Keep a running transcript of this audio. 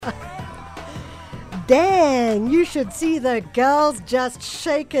Dang, you should see the girls just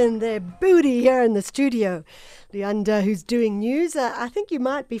shaking their booty here in the studio. Leanda, who's doing news, I think you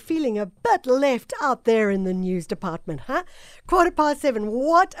might be feeling a bit left out there in the news department, huh? 7:15.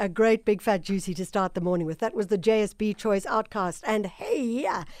 What a great big fat juicy to start the morning with. That was the JSB Choice Outcast. And hey,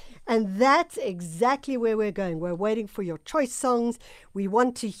 yeah. And that's exactly where we're going. We're waiting for your choice songs. We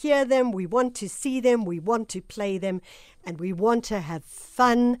want to hear them. We want to see them. We want to play them. And we want to have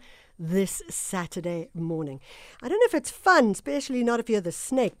fun this Saturday morning. I don't know if it's fun, especially not if you're the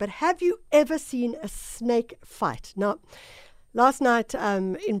snake, but have you ever seen a snake fight? Now, last night,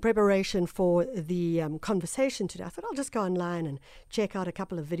 in preparation for the conversation today, I thought I'll just go online and check out a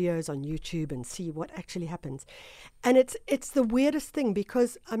couple of videos on YouTube and see what actually happens. And it's the weirdest thing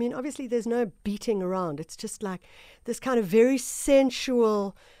because, I mean, obviously there's no beating around. It's just like this kind of very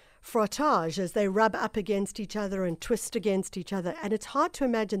sensual frottage as they rub up against each other and twist against each other. And it's hard to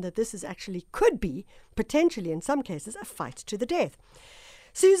imagine that this is actually, could be, potentially in some cases, a fight to the death.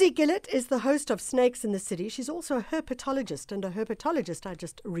 SIOUXSIE GILLETT is the host of Snakes in the City. She's also a herpetologist, and a herpetologist, I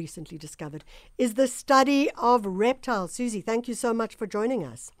just recently discovered, is the study of reptiles. SIOUXSIE, thank you so much for joining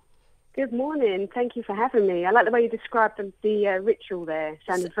us. Good morning. Thank you for having me. I like the way you described the ritual there.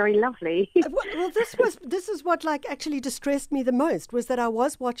 Sounded very lovely. Well, this is what actually distressed me the most, was that I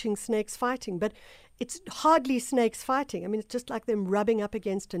was watching snakes fighting, but it's hardly snakes fighting. I mean, it's just like them rubbing up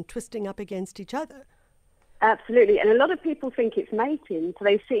against and twisting up against each other. Absolutely. And a lot of people think it's mating. So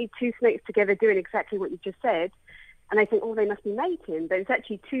they see two snakes together doing exactly what you just said, and they think, oh, they must be mating. But it's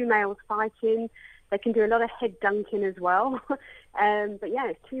actually two males fighting. They can do a lot of head dunking as well. But yeah,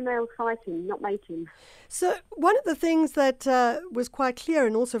 it's two males fighting, not mating. So one of the things that was quite clear,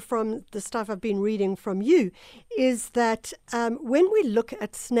 and also from the stuff I've been reading from you, is that when we look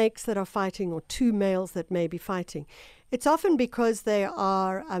at snakes that are fighting, or two males that may be fighting, it's often because they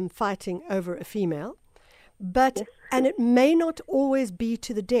are fighting over a female. But yes. And it may not always be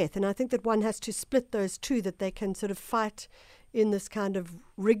to the death. And I think that one has to split those two, that they can sort of fight in this kind of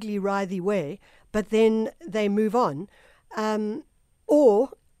wriggly, writhy way, but then they move on. Or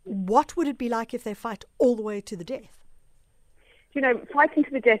what would it be like if they fight all the way to the death? You know, fighting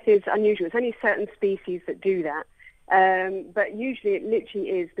to the death is unusual. It's only certain species that do that. But usually it literally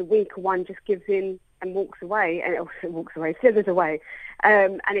is the weaker one just gives in and walks away, slithers away.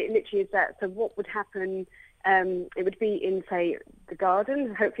 And it literally is that. So what would happen, it would be in, say, the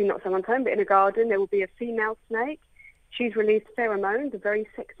garden, hopefully not someone's home, but in a garden, there will be a female snake. She's released pheromones, a very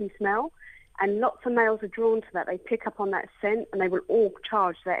sexy smell, and lots of males are drawn to that. They pick up on that scent, and they will all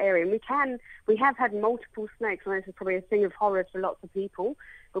charge that area. And we have had multiple snakes. I know this is probably a thing of horror for lots of people,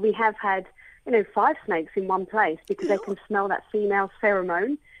 but we have had, 5 snakes in one place because they can smell that female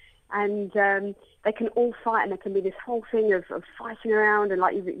pheromone, and they can all fight, and there can be this whole thing of fighting around, and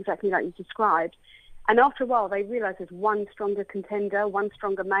exactly like you described. And after a while, they realise there's one stronger contender, one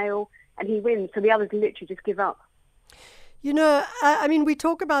stronger male, and he wins. So the others literally just give up. I mean, we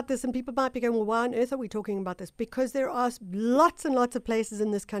talk about this and people might be going, well, why on earth are we talking about this? Because there are lots and lots of places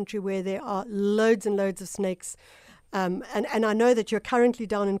in this country where there are loads and loads of snakes. And I know that you're currently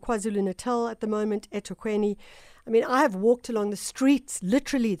down in KwaZulu-Natal at the moment, eThekwini. I mean, I have walked along the streets,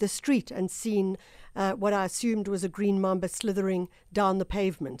 literally the street, and seen what I assumed was a green mamba slithering down the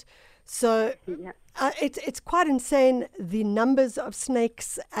pavement. So yeah. It's quite insane, the numbers of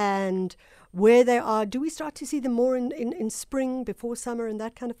snakes and where they are. Do we start to see them more in spring, before summer, and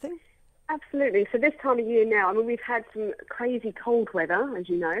that kind of thing? Absolutely. So this time of year now, I mean, we've had some crazy cold weather, as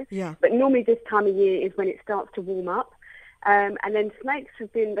you know. Yeah. But normally this time of year is when it starts to warm up. And then snakes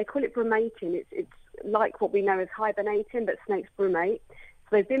have been, they call it brumating. It's like what we know as hibernating, but snakes brumate. So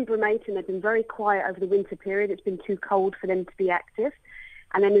they've been brumating. They've been very quiet over the winter period. It's been too cold for them to be active.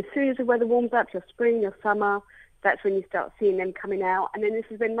 And then as soon as the weather warms up, your spring, your summer, that's when you start seeing them coming out. And then this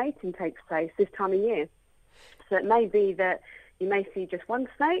is when mating takes place, this time of year. So it may be that you may see just one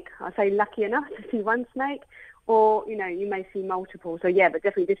snake. I say lucky enough to see one snake. Or, you may see multiple. So, yeah, but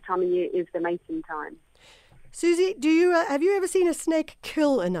definitely this time of year is the mating time. SIOUXSIE, have you ever seen a snake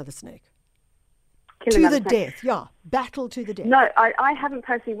kill another snake? To the death, yeah. Battle to the death. No, I haven't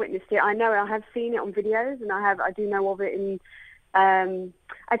personally witnessed it. I know I have seen it on videos, and I do know of it in...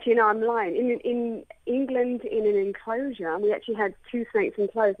 actually, no, I'm lying. In England, in an enclosure, we actually had 2 snakes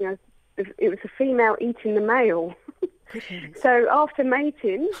enclosed. It was a female eating the male. So after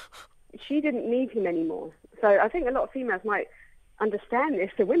mating, she didn't need him anymore. So I think a lot of females might understand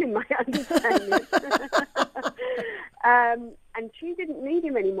this. The women might understand this. And she didn't need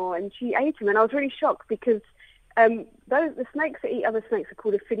him anymore, and she ate him. And I was really shocked because the snakes that eat other snakes are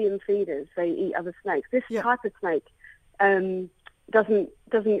called ophidian feeders. They eat other snakes. This type of snake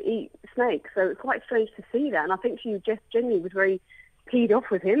doesn't eat snake. So it's quite strange to see that. And I think she just genuinely was very peed off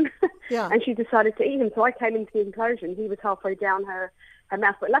with him. Yeah. And she decided to eat him. So I came into the enclosure and he was halfway down her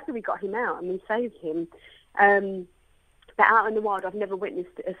mouth. But luckily we got him out and we saved him. But out in the wild, I've never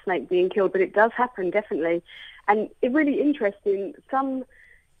witnessed a snake being killed, but it does happen, definitely. And it's really interesting. Some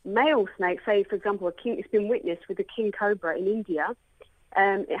male snakes, say, for example, it's been witnessed with the king cobra in India.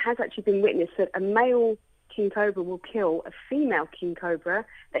 It has actually been witnessed that a male king cobra will kill a female king cobra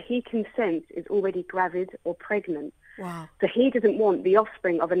that he can sense is already gravid or pregnant. Wow. So he doesn't want the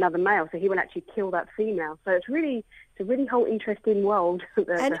offspring of another male, so he will actually kill that female. So it's a really whole interesting world,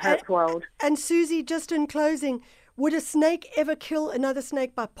 the herp world. And Susie, just in closing, would a snake ever kill another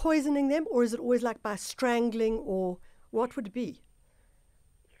snake by poisoning them, or is it always like by strangling, or what would it be?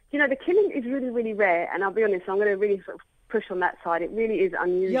 You know, the killing is really, really rare, and I'll be honest, I'm going to really sort of push on that side. It really is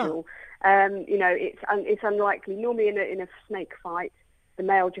unusual. Yeah. You know, it's unlikely. Normally in a snake fight, the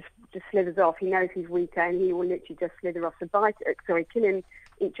male just slithers off. He knows he's weaker, and he will literally just slither off. So killing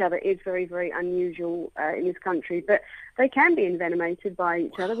each other is very, very unusual in this country. But they can be envenomated by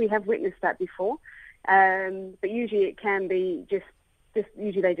each other. We have witnessed that before. But usually it can be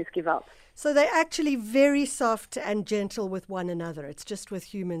usually they just give up. So they're actually very soft and gentle with one another. It's just with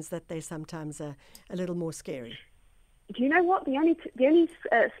humans that they sometimes are a little more scary. Do you know what? The only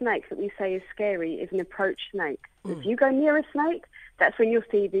snake that we say is scary is an approach snake. If you go near a snake, that's when you'll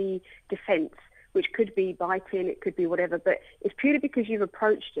see the defense, which could be biting, it could be whatever, but it's purely because you've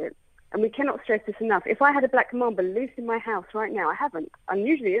approached it. And we cannot stress this enough. If I had a black mamba loose in my house right now, I haven't.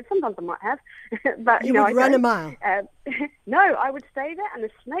 Unusually, sometimes I might have. But you would run a mile. No, I would stay there, and the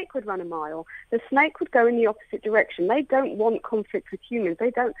snake would run a mile. The snake would go in the opposite direction. They don't want conflict with humans.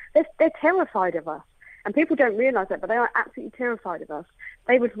 They're terrified of us. And people don't realise that, but they are absolutely terrified of us.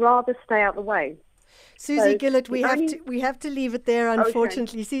 They would rather stay out of the way. Susie Gillett, we have to leave it there,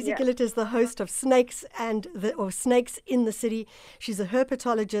 unfortunately. Okay. Susie Gillett is the host of Snakes Snakes in the City. She's a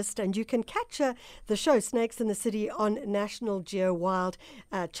herpetologist, and you can catch the show Snakes in the City on National Geo Wild,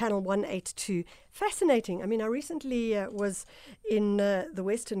 channel 182. Fascinating. I mean, I recently was in the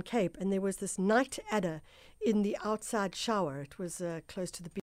Western Cape, and there was this night adder in the outside shower. It was close to the beach.